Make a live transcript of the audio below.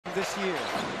this year.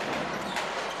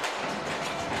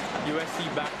 USC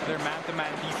back to their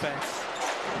man-to-man defense.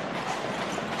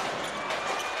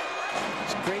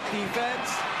 It's great defense,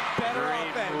 better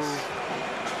Great offense. move.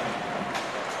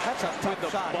 That's a tough With the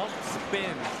shot. bump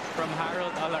spin from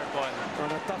Harold Alarcon. On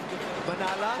a tough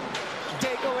Manalang,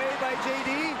 take away by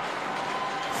JD.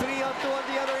 3-on-2 on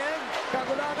the other end.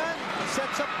 Kagulangan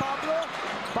sets up Pablo.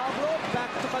 Pablo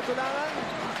back to Kagulangan.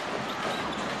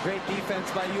 Great defense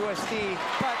by UST,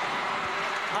 but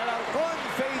Alarcon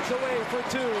fades away for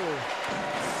two.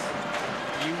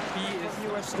 UP is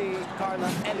UST, Carla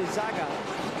Elizaga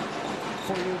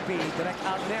for UP. Direk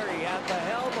Alneri at the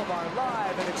helm of our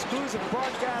live and exclusive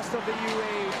broadcast of the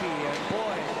UAAP. And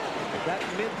boy, that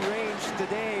mid-range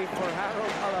today for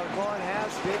Harold Alarcon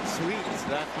has been sweet.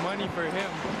 That's money for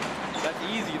him. That's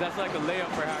easy. That's like a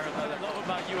layup for Harold. What I love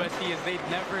about USC is they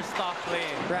never stop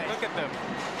playing. Right. Look at them.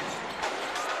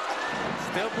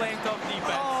 Still playing tough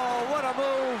defense. Oh, what a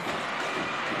move.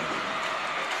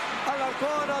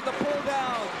 Alarcon on the pull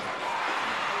down.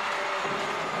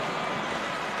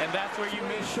 And that's where you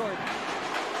miss Short.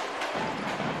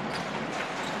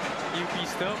 UP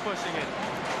still pushing it.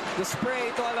 The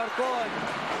spray to Alarcon.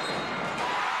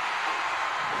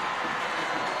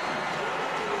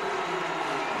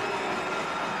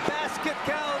 Basket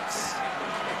counts.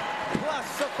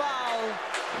 Plus a foul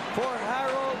for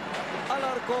Harold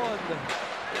Alarcon.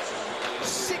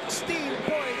 16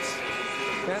 points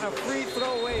and a free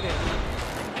throw waiting.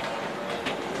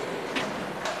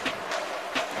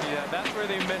 Yeah, that's where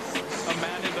they miss a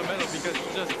man in the middle because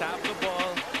he just tapped the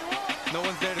ball. No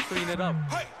one's there to clean it up.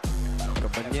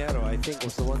 Cabanero, I think,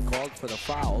 was the one called for the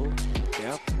foul.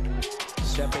 Yep.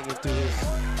 Stepping into his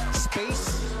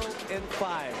space in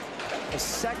 5. The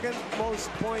second most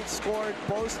points scored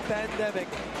post-pandemic,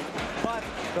 but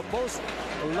the most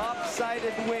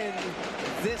lopsided win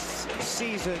this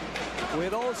season,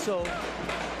 with also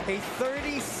a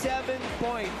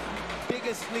 37-point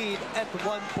biggest lead at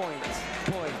 1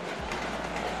 point.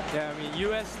 Yeah, I mean,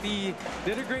 USD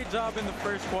did a great job in the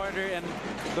first quarter and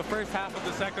the first half of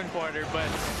the second quarter,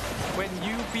 but when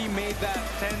UP made that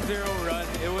 10-0 run,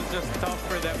 it was just tough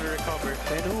for them to recover.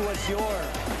 And who was your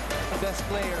best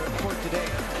player for today?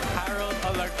 Harold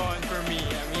Alarcon for me.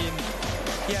 I mean,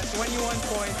 he had 21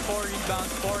 points, 4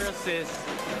 rebounds, 4 assists,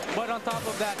 but on top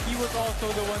of that, he was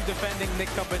also the one defending Nick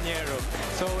Cabanero.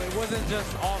 So it wasn't just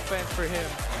offense for him.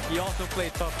 He also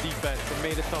played tough defense and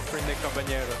made it tough for Nick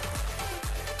Cabanero.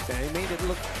 And he made it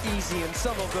look easy in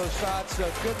some of those shots. A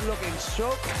good-looking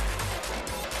stroke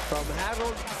from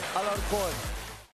Harold Alarcon.